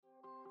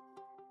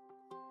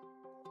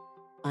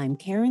I'm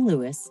Karen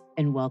Lewis,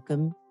 and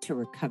welcome to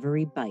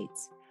Recovery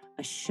Bites,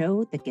 a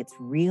show that gets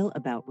real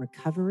about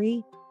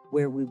recovery,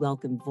 where we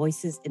welcome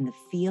voices in the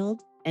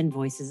field and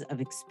voices of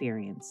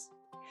experience.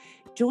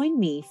 Join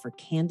me for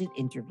candid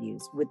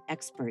interviews with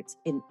experts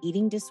in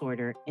eating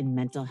disorder and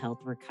mental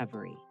health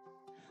recovery.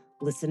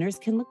 Listeners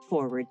can look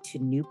forward to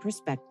new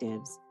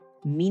perspectives,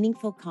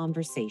 meaningful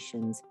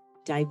conversations,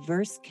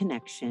 diverse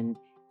connection,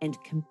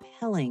 and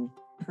compelling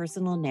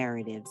personal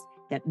narratives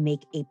that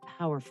make a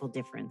powerful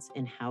difference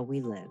in how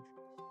we live.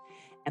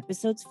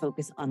 Episodes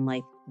focus on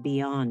life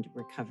beyond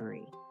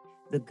recovery,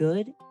 the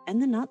good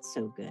and the not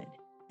so good,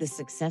 the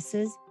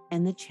successes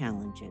and the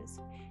challenges,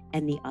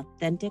 and the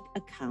authentic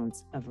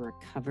accounts of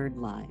recovered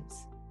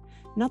lives.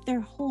 Not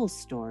their whole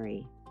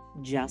story,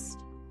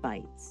 just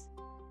bites.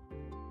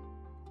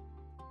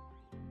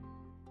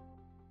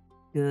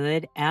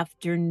 Good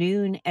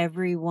afternoon,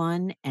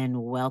 everyone,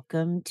 and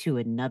welcome to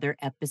another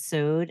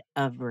episode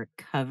of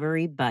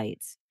Recovery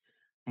Bites.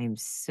 I'm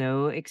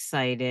so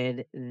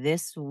excited.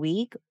 This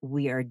week,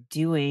 we are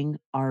doing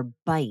our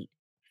bite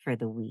for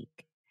the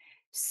week.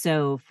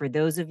 So, for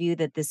those of you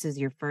that this is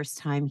your first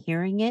time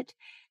hearing it,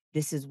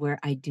 this is where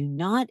I do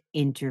not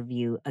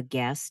interview a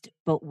guest,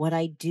 but what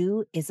I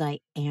do is I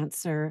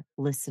answer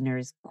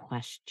listeners'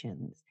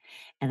 questions.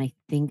 And I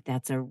think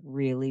that's a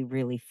really,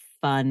 really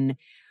fun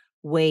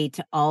way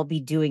to all be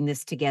doing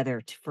this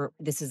together. For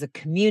this is a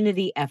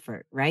community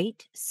effort,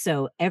 right?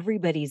 So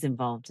everybody's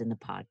involved in the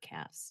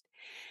podcast.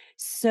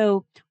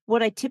 So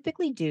what I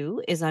typically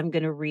do is I'm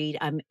going to read,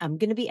 I'm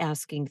going to be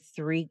asking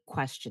 3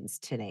 questions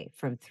today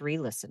from 3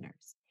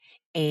 listeners.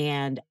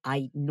 And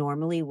I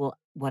normally will,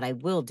 what I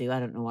will do, I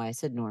don't know why I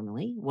said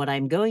normally, what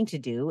I'm going to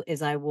do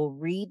is I will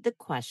read the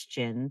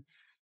question,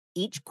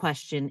 each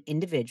question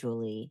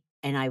individually,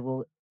 and I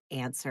will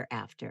answer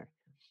after.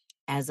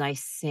 As I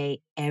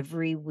say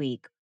every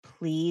week,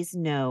 please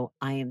know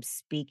I am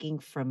speaking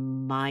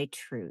from my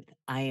truth.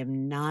 I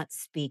am not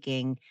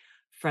speaking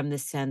from the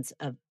sense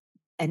of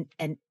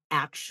an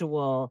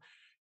actual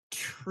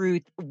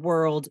truth,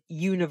 world,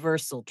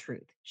 universal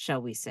truth,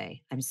 shall we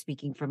say. I'm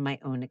speaking from my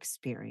own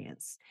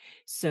experience.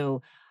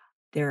 So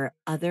there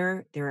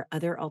are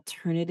other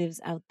alternatives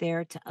out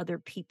there to other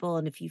people,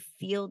 and if you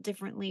feel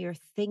differently or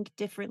think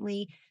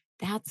differently,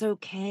 that's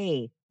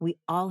okay. We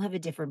all have a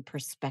different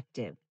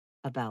perspective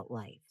about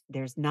life.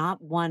 There's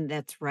not one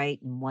that's right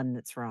and one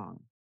that's wrong.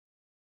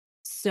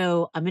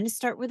 So I'm going to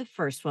start with the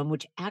first one,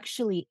 which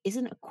actually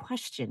isn't a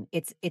question.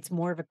 It's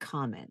more of a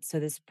comment. So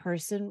this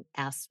person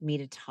asked me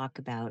to talk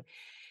about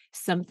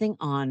something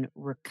on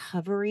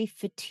recovery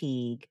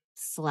fatigue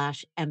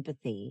slash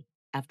empathy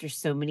after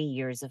so many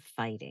years of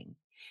fighting.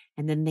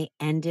 And then they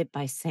end it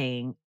by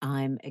saying,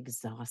 I'm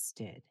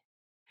exhausted.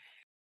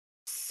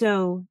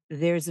 So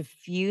there's a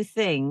few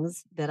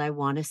things that I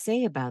want to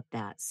say about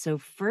that. So,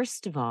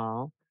 first of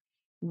all,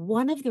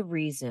 one of the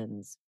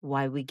reasons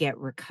why we get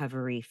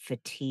recovery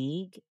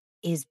fatigue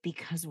is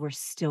because we're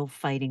still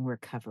fighting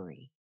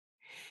recovery.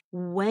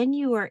 When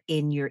you are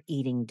in your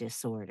eating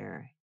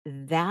disorder,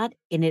 that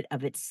in it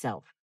of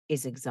itself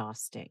is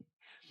exhausting.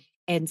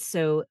 And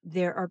so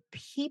there are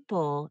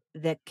people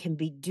that can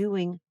be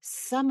doing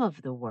some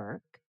of the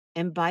work.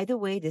 And by the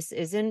way, this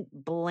isn't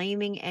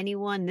blaming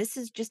anyone. This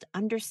is just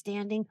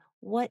understanding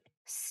what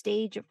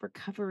stage of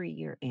recovery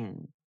you're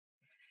in.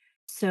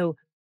 So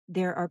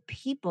there are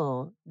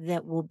people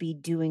that will be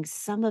doing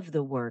some of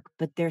the work,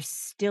 but they're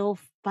still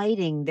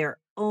fighting their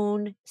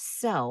own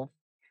self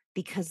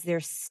because they're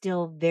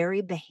still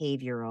very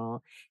behavioral.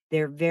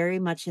 They're very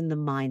much in the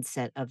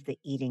mindset of the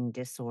eating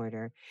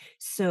disorder.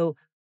 So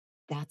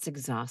that's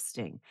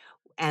exhausting.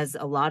 As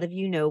a lot of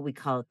you know, we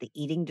call it the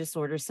eating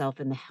disorder self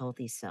and the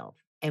healthy self.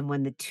 And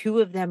when the two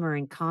of them are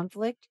in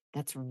conflict,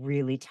 that's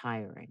really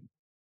tiring.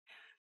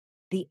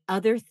 The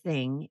other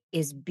thing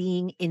is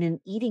being in an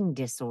eating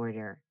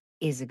disorder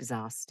is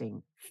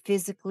exhausting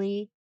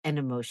physically and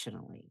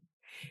emotionally.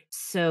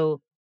 So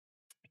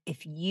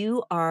if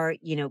you are,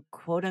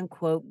 quote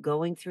unquote,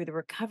 going through the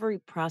recovery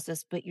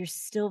process, but you're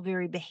still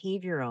very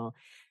behavioral,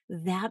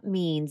 that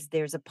means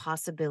there's a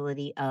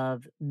possibility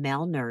of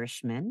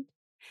malnourishment.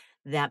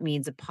 That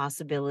means a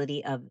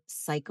possibility of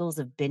cycles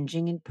of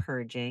binging and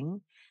purging.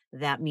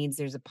 That means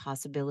there's a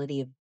possibility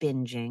of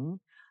binging,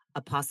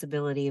 a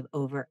possibility of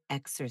over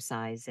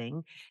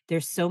exercising.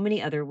 There's so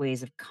many other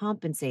ways of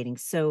compensating.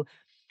 So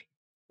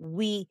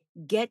we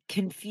get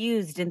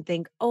confused and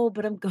think, oh,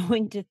 but I'm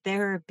going to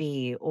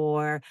therapy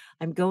or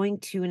I'm going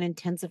to an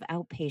intensive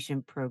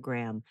outpatient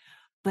program.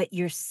 But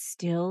you're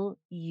still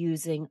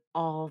using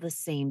all the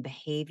same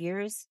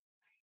behaviors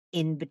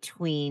in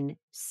between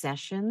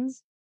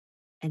sessions,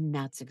 and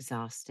that's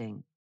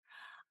exhausting.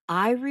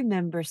 I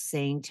remember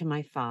saying to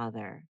my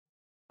father,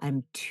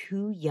 I'm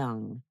too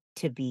young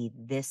to be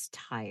this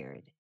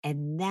tired.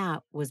 And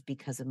that was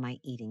because of my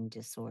eating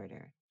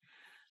disorder.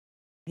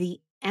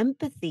 The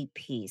empathy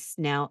piece.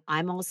 Now,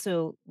 I'm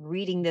also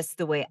reading this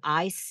the way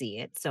I see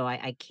it. So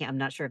I can't, I'm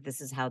not sure if this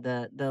is how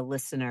the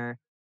listener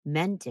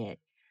meant it.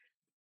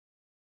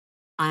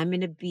 I'm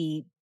going to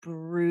be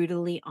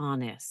brutally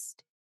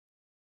honest.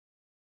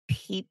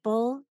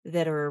 People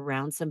that are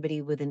around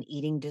somebody with an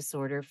eating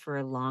disorder for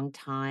a long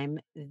time,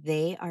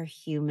 they are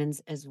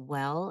humans as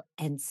well,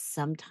 and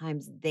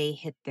sometimes they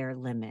hit their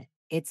limit.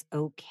 It's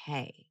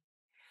okay.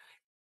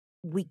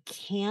 We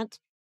can't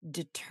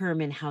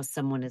determine how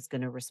someone is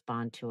going to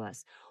respond to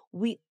us.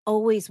 We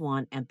always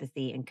want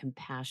empathy and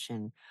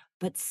compassion,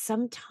 but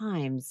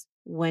sometimes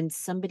when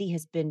somebody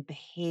has been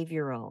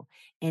behavioral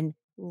and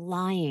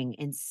lying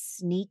and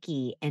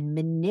sneaky and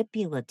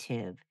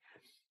manipulative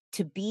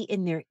to be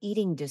in their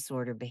eating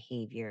disorder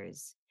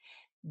behaviors,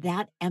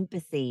 that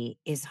empathy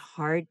is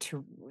hard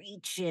to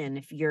reach in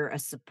if you're a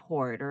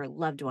support or a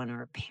loved one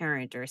or a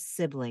parent or a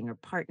sibling or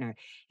partner.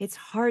 It's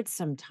hard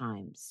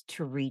sometimes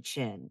to reach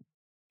in.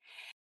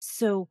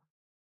 So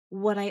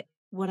what I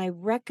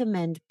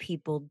recommend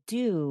people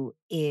do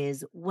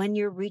is when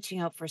you're reaching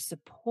out for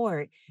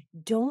support,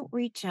 don't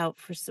reach out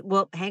for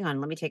well, hang on,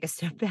 let me take a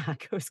step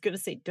back. I was going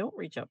to say don't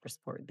reach out for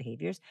support with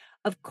behaviors.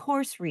 Of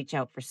course, reach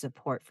out for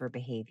support for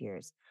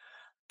behaviors,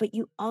 but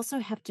you also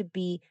have to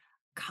be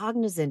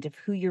cognizant of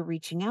who you're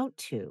reaching out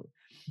to.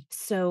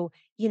 So,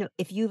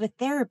 if you have a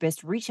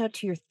therapist, reach out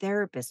to your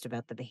therapist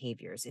about the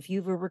behaviors. If you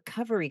have a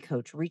recovery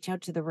coach, reach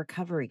out to the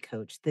recovery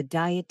coach, the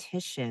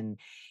dietitian,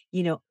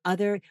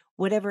 other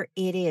whatever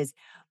it is.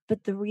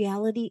 But the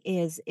reality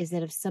is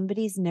that if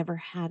somebody's never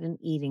had an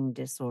eating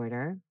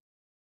disorder,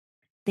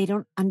 they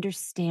don't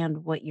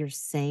understand what you're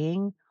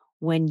saying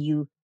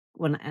when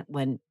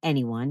when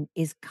anyone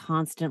is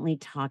constantly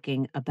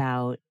talking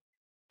about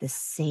the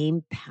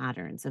same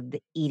patterns of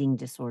the eating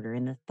disorder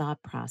and the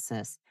thought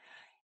process.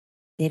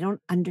 They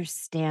don't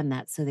understand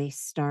that, so they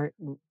start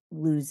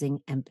losing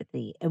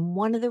empathy. And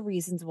one of the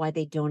reasons why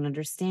they don't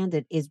understand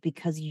it is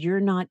because you're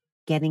not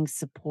getting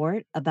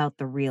support about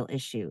the real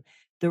issue.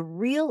 The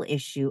real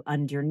issue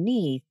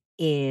underneath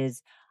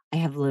is I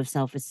have low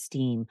self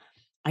esteem.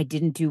 I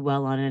didn't do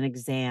well on an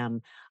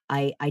exam.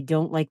 I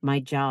don't like my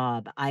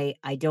job. I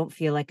don't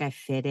feel like I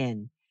fit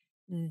in.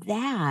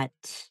 That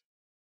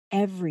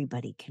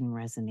everybody can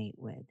resonate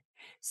with.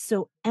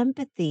 So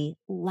empathy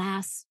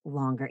lasts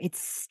longer. It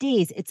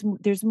stays.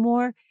 There's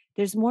more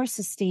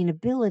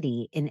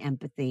sustainability in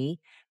empathy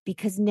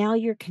because now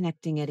you're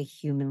connecting at a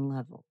human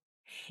level.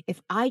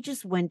 If I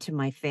just went to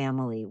my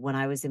family when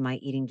I was in my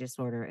eating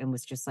disorder and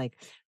was just like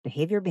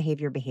behavior,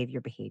 behavior,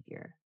 behavior,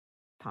 behavior,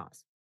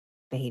 pause.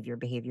 Behavior,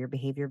 behavior,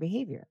 behavior,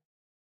 behavior,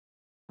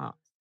 pause.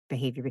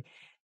 Behavior,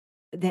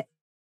 that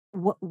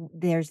what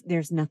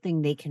there's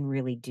nothing they can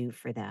really do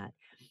for that.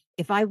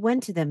 If I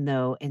went to them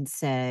though and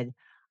said,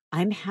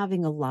 "I'm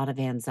having a lot of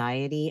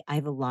anxiety, I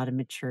have a lot of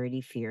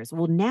maturity fears."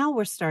 Well, now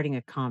we're starting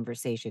a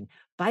conversation.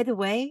 By the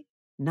way,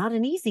 not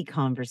an easy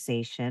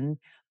conversation,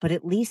 but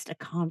at least a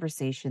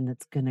conversation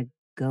that's going to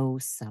go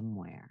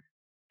somewhere.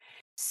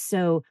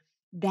 So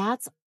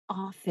that's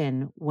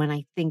often when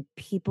I think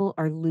people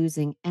are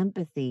losing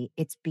empathy,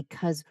 it's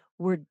because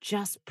we're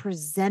just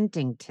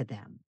presenting to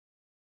them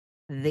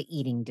the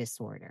eating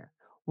disorder.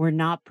 We're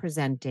not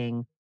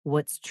presenting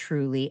what's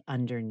truly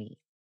underneath.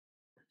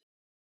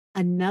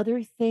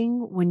 Another thing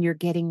when you're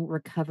getting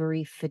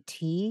recovery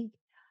fatigue,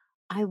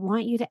 I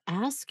want you to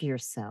ask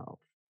yourself,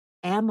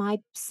 am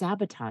I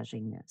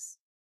sabotaging this?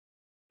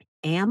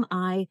 Am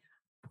I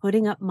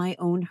putting up my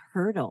own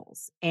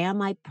hurdles? Am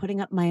I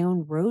putting up my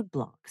own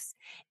roadblocks?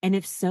 And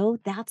if so,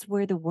 that's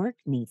where the work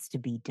needs to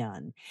be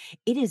done.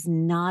 It is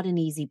not an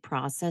easy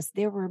process.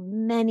 There were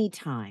many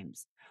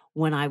times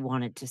when I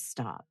wanted to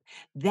stop.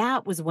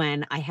 That was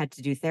when I had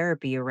to do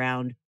therapy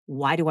around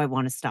why do I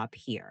want to stop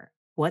here?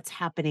 What's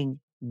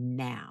happening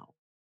now?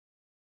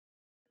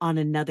 On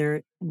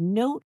another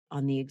note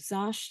on the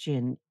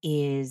exhaustion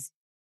is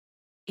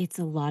it's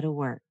a lot of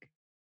work.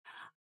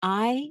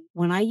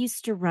 When I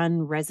used to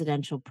run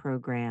residential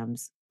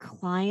programs,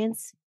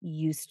 clients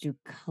used to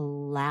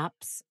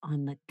collapse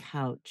on the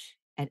couch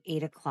at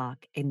 8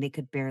 o'clock and they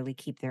could barely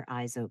keep their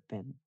eyes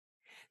open.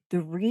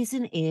 The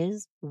reason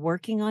is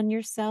working on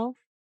yourself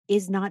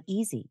is not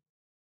easy.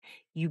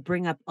 You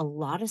bring up a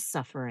lot of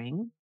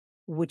suffering,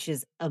 which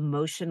is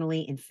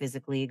emotionally and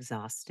physically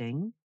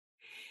exhausting.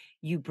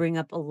 You bring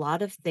up a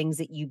lot of things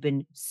that you've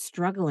been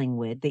struggling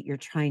with that you're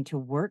trying to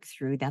work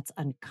through. That's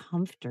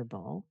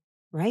uncomfortable,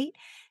 right?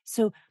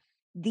 So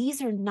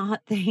these are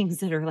not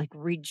things that are like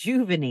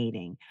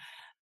rejuvenating.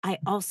 I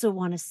also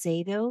want to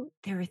say, though,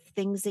 there are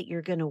things that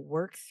you're going to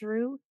work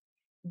through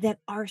that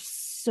are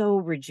so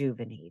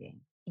rejuvenating.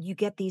 You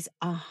get these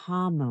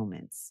aha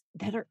moments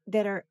that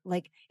are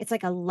like it's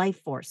like a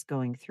life force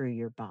going through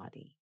your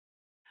body.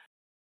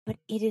 But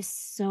it is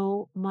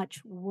so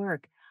much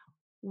work.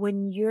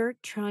 When you're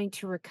trying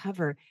to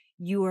recover,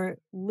 you are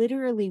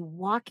literally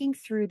walking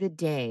through the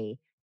day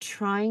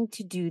trying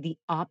to do the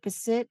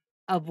opposite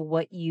of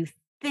what you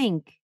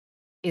think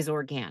is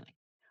organic.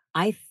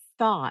 I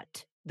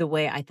thought the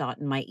way I thought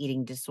in my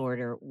eating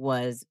disorder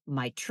was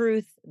my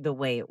truth, the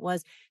way it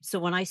was. So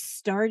when I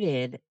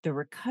started the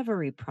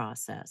recovery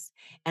process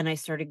and I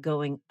started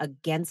going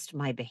against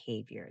my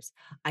behaviors,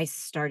 I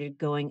started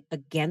going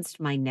against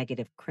my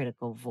negative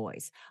critical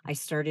voice, I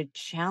started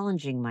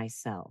challenging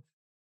myself.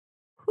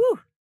 Whew,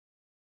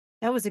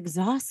 That was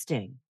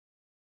exhausting.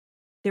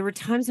 There were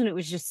times when it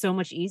was just so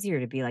much easier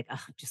to be like, "Ugh,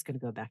 I'm just gonna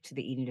go back to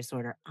the eating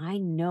disorder." I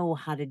know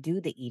how to do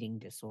the eating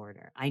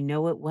disorder. I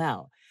know it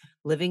well.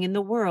 Living in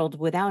the world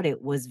without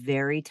it was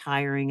very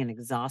tiring and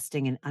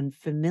exhausting and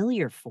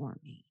unfamiliar for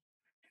me.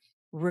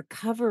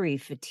 Recovery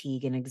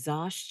fatigue and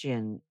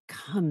exhaustion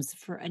comes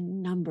for a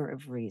number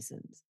of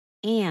reasons.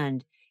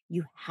 And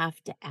you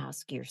have to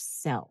ask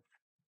yourself,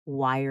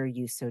 why are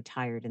you so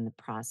tired in the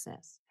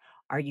process?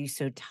 Are you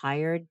so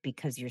tired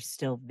because you're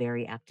still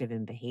very active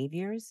in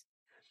behaviors?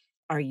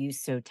 Are you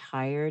so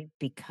tired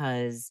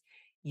because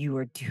you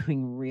are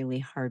doing really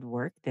hard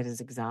work that is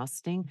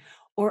exhausting?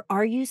 Or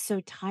are you so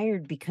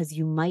tired because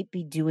you might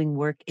be doing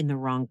work in the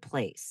wrong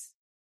place?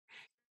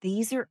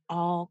 These are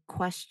all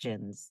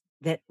questions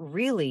that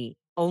really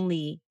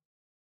only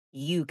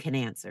you can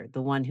answer,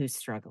 the one who's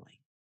struggling.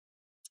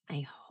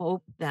 I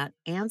hope that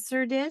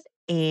answered it.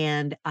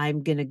 And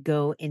I'm going to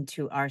go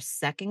into our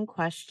second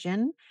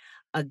question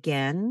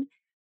again,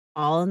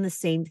 all in the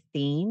same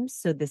theme.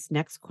 So, this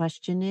next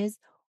question is,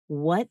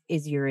 what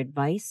is your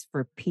advice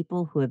for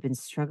people who have been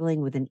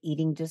struggling with an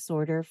eating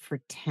disorder for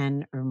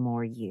 10 or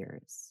more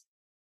years?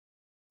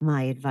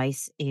 My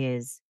advice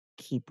is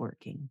keep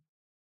working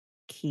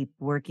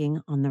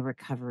on the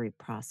recovery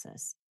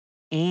process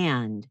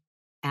and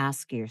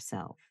ask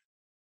yourself,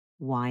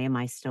 why am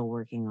I still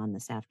working on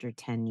this after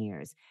 10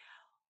 years?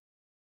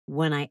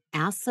 When I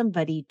ask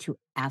somebody to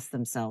ask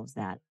themselves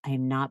that, I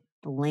am not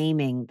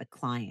blaming the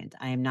client.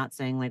 I am not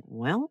saying, like,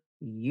 well,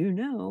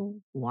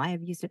 why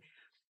have you?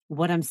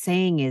 What I'm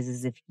saying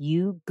is if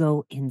you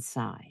go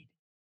inside,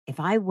 if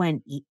I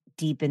went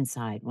deep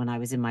inside when I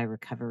was in my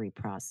recovery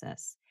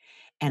process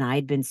and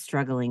I'd been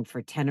struggling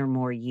for 10 or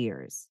more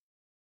years,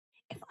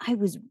 if I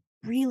was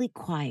really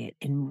quiet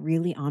and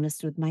really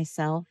honest with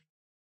myself,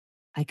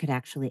 I could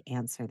actually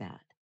answer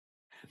that.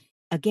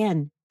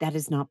 Again, that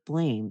is not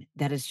blame.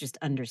 That is just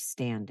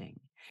understanding.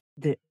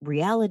 The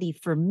reality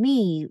for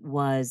me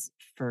was,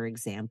 for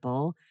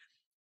example,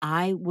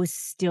 I was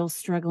still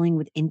struggling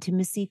with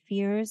intimacy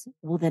fears.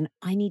 Well, then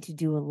I need to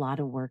do a lot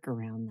of work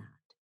around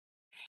that.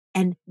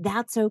 And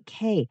that's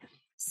okay.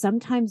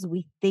 Sometimes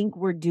we think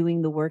we're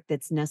doing the work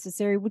that's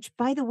necessary, which,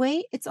 by the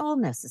way, it's all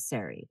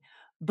necessary.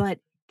 But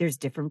there's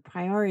different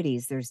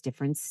priorities, there's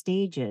different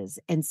stages.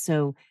 And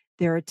so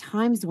there are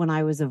times when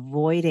I was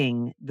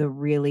avoiding the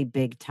really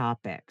big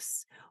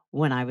topics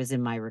when I was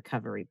in my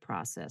recovery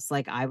process.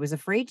 Like I was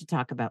afraid to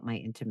talk about my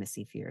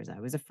intimacy fears. I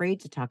was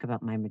afraid to talk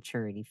about my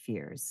maturity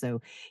fears.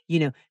 So,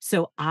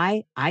 so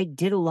I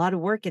did a lot of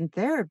work in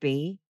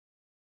therapy,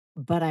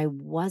 but I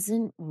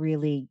wasn't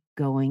really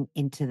going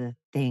into the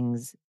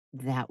things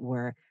that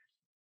were,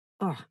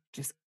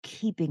 just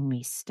keeping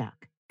me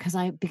stuck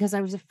because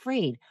I was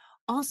afraid.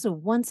 Also,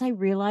 once I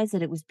realized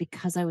that it was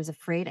because I was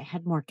afraid, I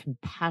had more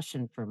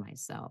compassion for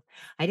myself.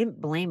 I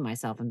didn't blame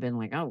myself and been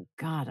like, "Oh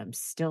god, I'm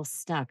still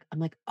stuck." I'm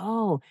like,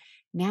 "Oh,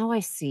 now I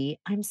see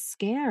I'm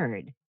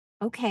scared.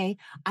 Okay,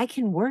 I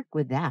can work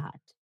with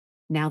that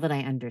now that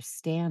I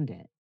understand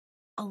it."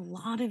 A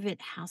lot of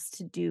it has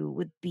to do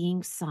with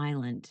being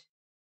silent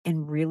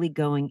and really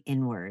going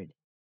inward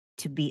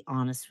to be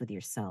honest with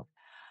yourself.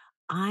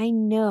 I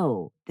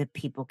know that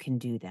people can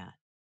do that.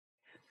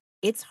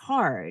 It's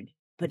hard,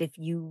 but if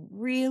you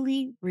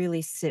really,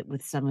 really sit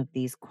with some of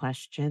these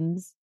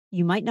questions,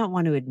 you might not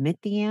want to admit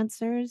the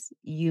answers.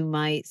 You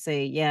might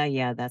say, yeah,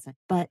 yeah, that's it.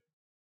 But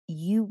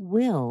you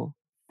will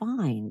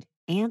find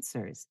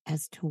answers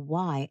as to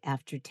why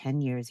after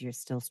 10 years you're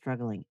still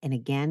struggling. And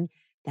again,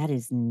 that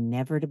is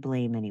never to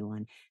blame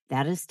anyone.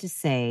 That is to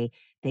say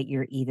that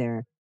you're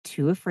either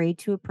too afraid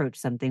to approach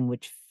something,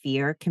 which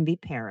fear can be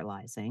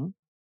paralyzing.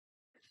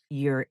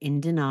 You're in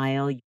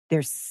denial.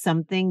 There's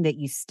something that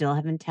you still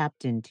haven't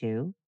tapped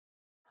into,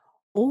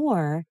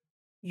 or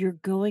you're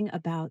going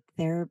about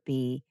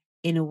therapy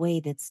in a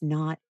way that's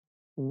not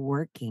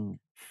working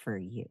for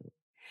you.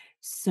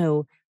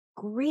 So,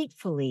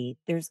 gratefully,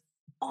 there's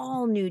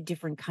all new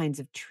different kinds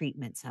of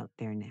treatments out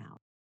there now.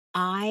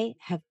 I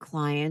have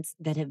clients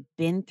that have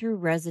been through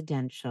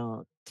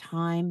residential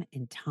time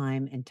and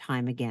time and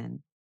time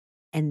again,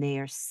 and they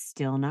are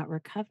still not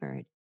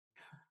recovered.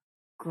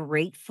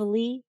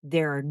 Gratefully,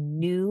 there are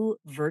new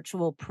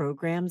virtual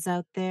programs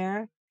out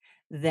there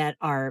that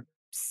are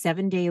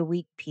 7-day a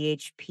week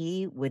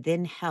PHP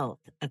within health,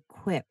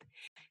 equip.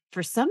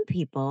 For some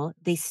people,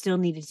 they still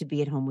needed to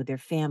be at home with their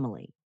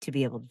family to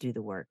be able to do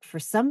the work. For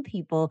some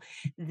people,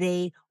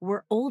 they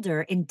were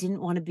older and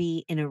didn't want to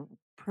be in a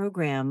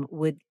program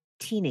with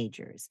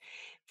teenagers.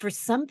 For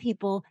some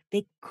people,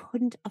 they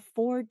couldn't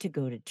afford to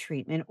go to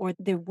treatment or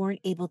they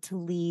weren't able to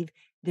leave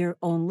their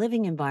own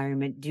living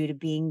environment due to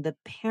being the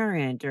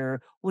parent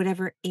or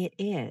whatever it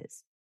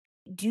is.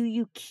 Do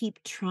you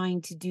keep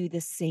trying to do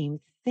the same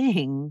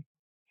thing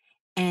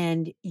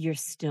and you're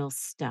still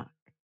stuck?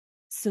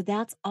 So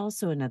that's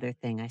also another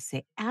thing I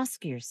say,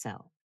 ask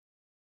yourself,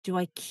 do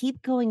I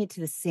keep going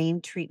into the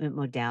same treatment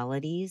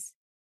modalities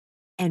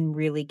and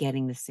really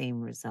getting the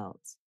same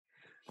results?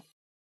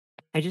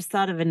 I just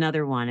thought of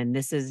another one, and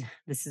this is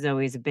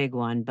always a big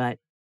one, but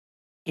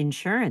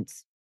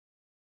insurance.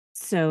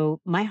 So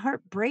my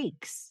heart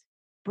breaks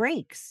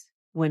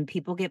when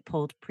people get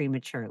pulled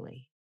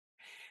prematurely.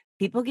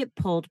 People get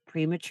pulled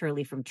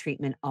prematurely from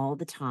treatment all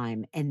the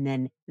time, and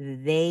then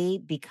they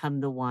become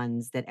the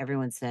ones that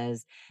everyone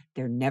says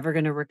they're never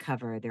going to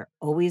recover. They're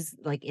always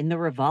like in the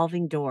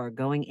revolving door,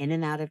 going in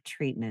and out of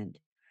treatment.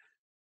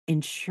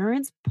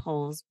 Insurance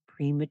pulls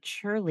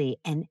prematurely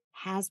and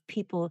has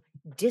people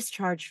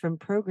discharged from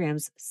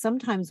programs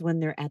sometimes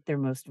when they're at their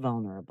most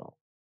vulnerable.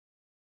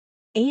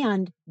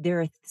 And there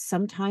are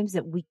sometimes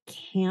that we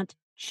can't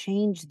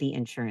change the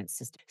insurance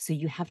system. So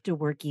you have to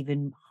work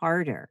even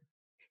harder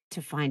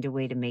to find a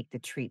way to make the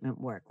treatment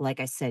work. Like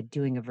I said,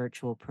 doing a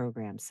virtual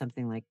program,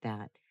 something like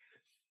that.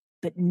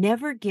 But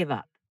never give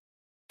up.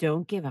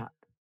 Don't give up.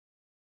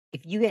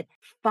 If you get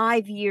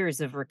 5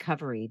 years of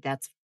recovery,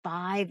 that's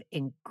 5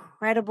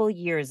 incredible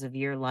years of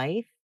your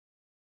life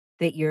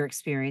that you're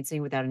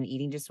experiencing without an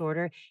eating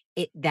disorder.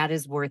 That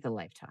is worth a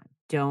lifetime.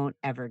 Don't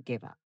ever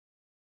give up.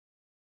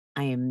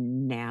 I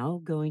am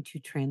now going to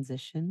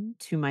transition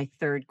to my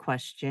third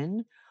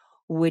question,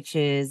 which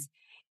is,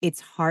 it's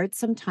hard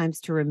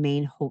sometimes to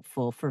remain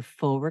hopeful for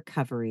full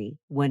recovery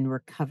when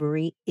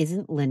recovery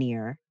isn't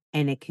linear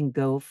and it can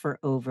go for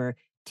over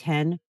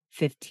 10,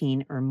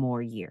 15, or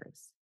more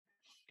years.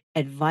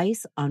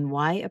 Advice on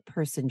why a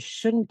person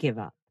shouldn't give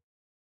up.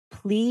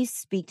 Please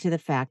speak to the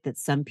fact that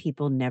some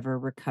people never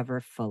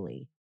recover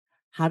fully.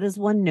 How does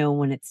one know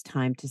when it's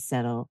time to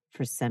settle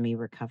for semi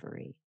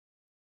recovery?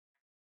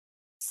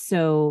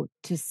 So,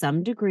 to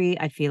some degree,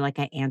 I feel like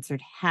I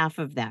answered half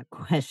of that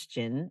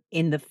question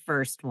in the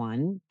first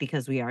one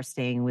because we are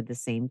staying with the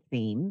same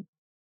theme.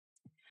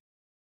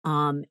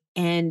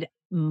 And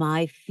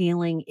my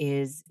feeling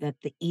is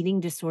that the eating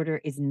disorder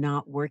is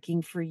not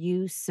working for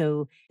you,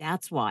 so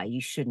that's why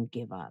you shouldn't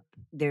give up.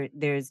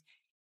 There's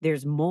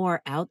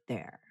more out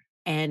there,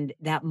 and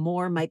that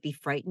more might be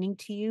frightening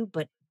to you,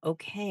 but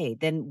okay,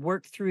 then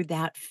work through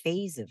that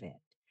phase of it.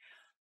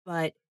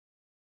 But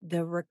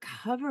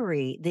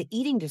the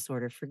eating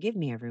disorder, forgive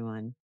me,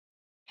 everyone,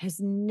 has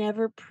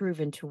never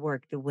proven to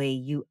work the way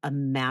you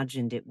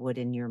imagined it would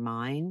in your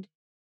mind.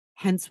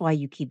 Hence why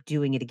you keep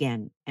doing it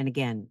again and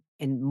again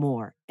and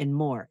more and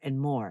more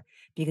and more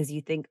because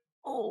you think,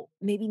 oh,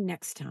 maybe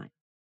next time.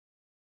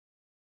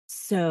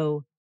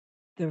 So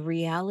the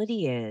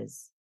reality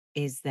is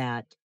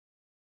that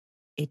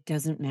it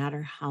doesn't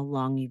matter how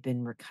long you've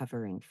been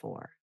recovering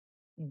for.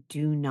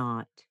 Do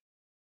not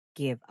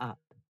give up.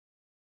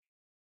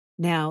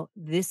 Now,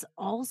 this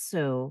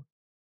also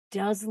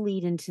does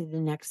lead into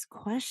the next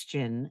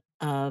question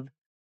of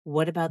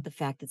what about the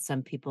fact that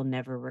some people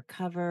never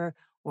recover,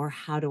 or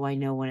how do I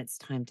know when it's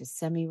time to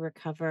semi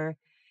recover?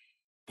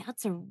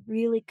 That's a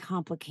really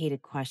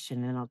complicated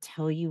question, and I'll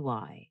tell you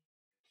why.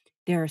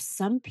 There are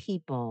some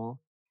people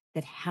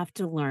that have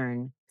to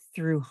learn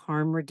through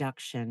harm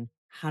reduction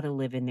how to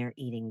live in their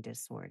eating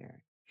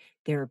disorder.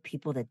 There are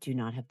people that do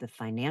not have the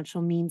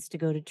financial means to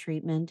go to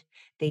treatment.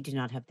 They do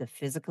not have the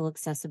physical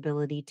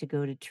accessibility to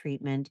go to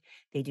treatment.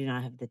 They do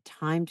not have the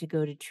time to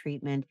go to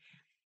treatment.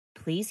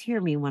 Please hear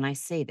me when I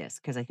say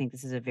this, because I think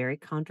this is a very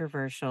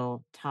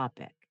controversial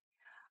topic.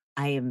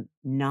 I am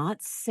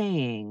not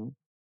saying,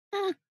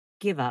 "Eh,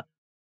 give up,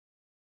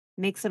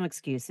 make some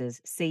excuses,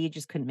 say you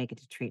just couldn't make it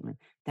to treatment."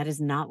 That is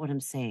not what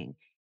I'm saying.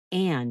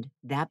 And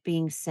that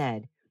being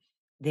said,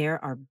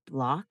 there are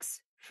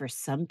blocks for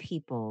some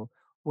people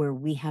where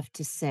we have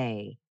to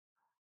say,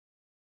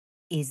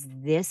 is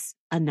this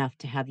enough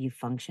to have you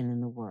function in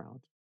the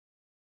world?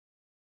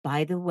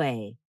 By the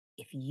way,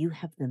 if you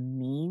have the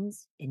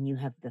means and you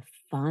have the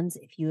funds,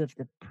 if you have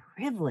the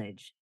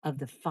privilege of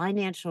the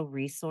financial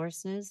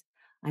resources,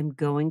 I'm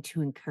going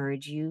to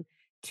encourage you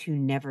to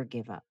never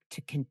give up,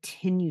 to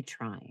continue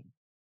trying.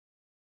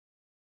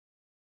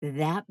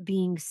 That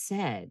being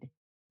said,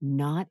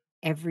 not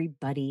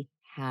everybody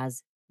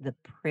has the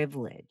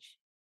privilege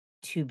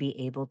to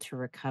be able to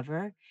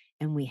recover,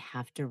 and we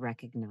have to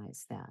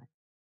recognize that.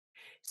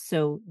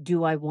 So,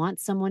 do I want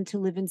someone to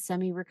live in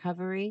semi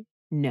recovery?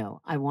 No,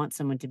 I want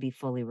someone to be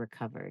fully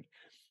recovered.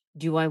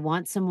 Do I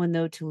want someone,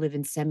 though, to live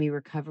in semi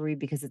recovery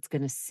because it's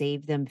going to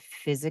save them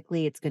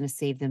physically? It's going to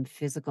save them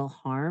physical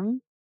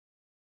harm?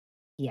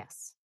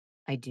 Yes,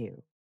 I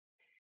do.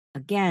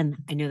 Again,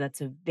 I know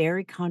that's a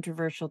very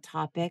controversial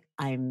topic.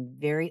 I'm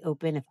very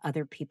open if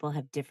other people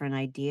have different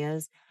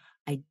ideas.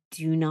 I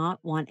do not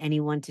want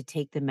anyone to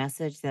take the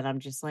message that I'm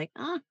just like,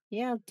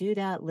 yeah, do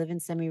that, live in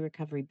semi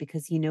recovery.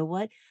 Because you know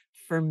what?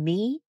 For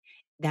me,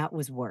 that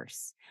was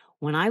worse.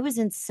 When I was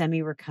in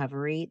semi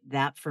recovery,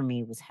 that for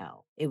me was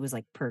hell. It was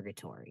like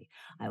purgatory.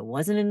 I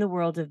wasn't in the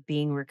world of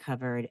being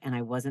recovered, and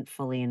I wasn't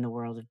fully in the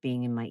world of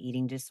being in my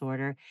eating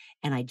disorder,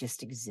 and I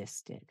just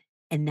existed.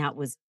 And that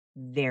was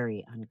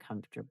very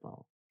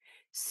uncomfortable.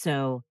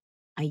 So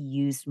I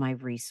used my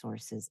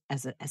resources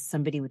as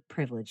somebody with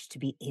privilege to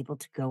be able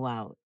to go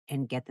out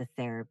and get the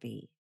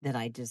therapy that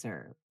I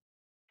deserve.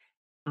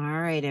 All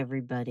right,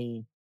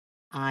 everybody.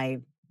 I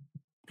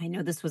I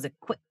know this was a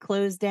quick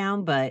close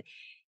down, but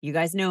you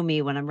guys know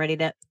me when I'm ready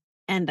to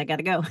end, I got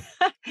to go.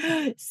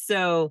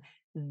 So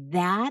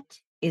that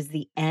is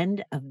the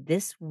end of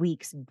this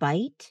week's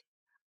bite.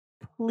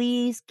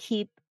 Please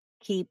keep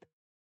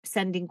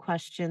sending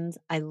questions.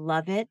 I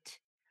love it.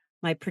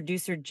 My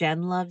producer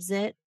Jen loves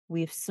it.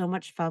 We have so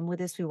much fun with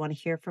this. We want to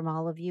hear from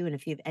all of you. And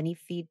if you have any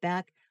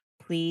feedback,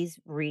 please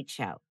reach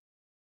out.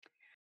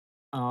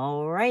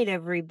 All right,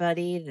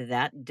 everybody.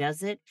 That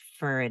does it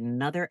for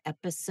another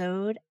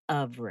episode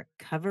of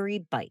Recovery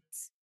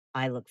Bites.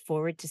 I look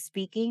forward to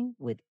speaking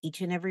with each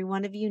and every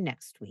one of you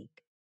next week.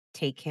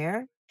 Take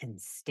care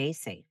and stay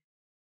safe.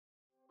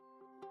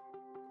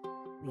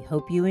 We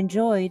hope you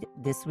enjoyed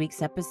this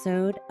week's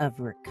episode of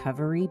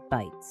Recovery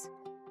Bites.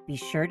 Be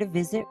sure to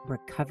visit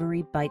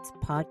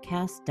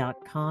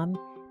recoverybitespodcast.com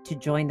to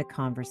join the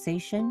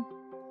conversation,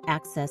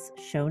 access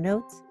show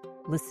notes,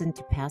 listen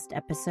to past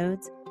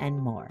episodes, and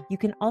more. You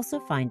can also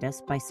find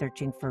us by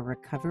searching for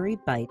Recovery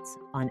Bites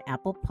on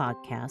Apple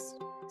Podcasts,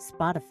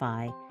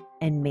 Spotify,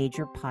 and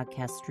major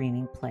podcast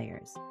streaming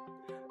players.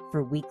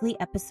 For weekly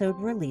episode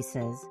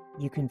releases,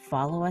 you can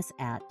follow us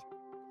at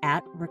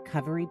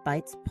Recovery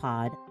Bites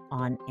Pod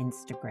on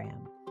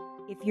Instagram.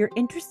 If you're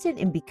interested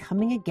in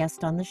becoming a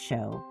guest on the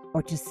show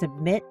or to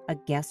submit a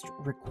guest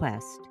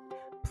request,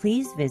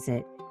 please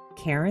visit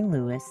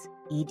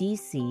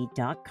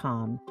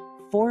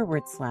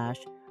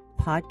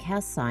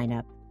KarenLewisEDC.com/podcast sign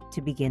up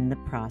to begin the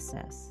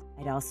process.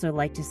 I'd also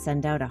like to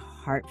send out a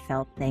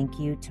heartfelt thank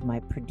you to my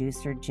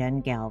producer,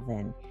 Jen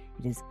Galvin.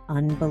 It is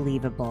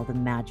unbelievable the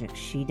magic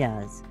she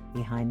does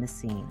behind the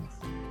scenes.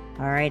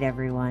 All right,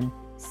 everyone.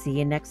 See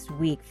you next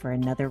week for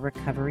another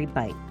Recovery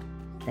Bite.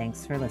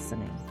 Thanks for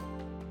listening.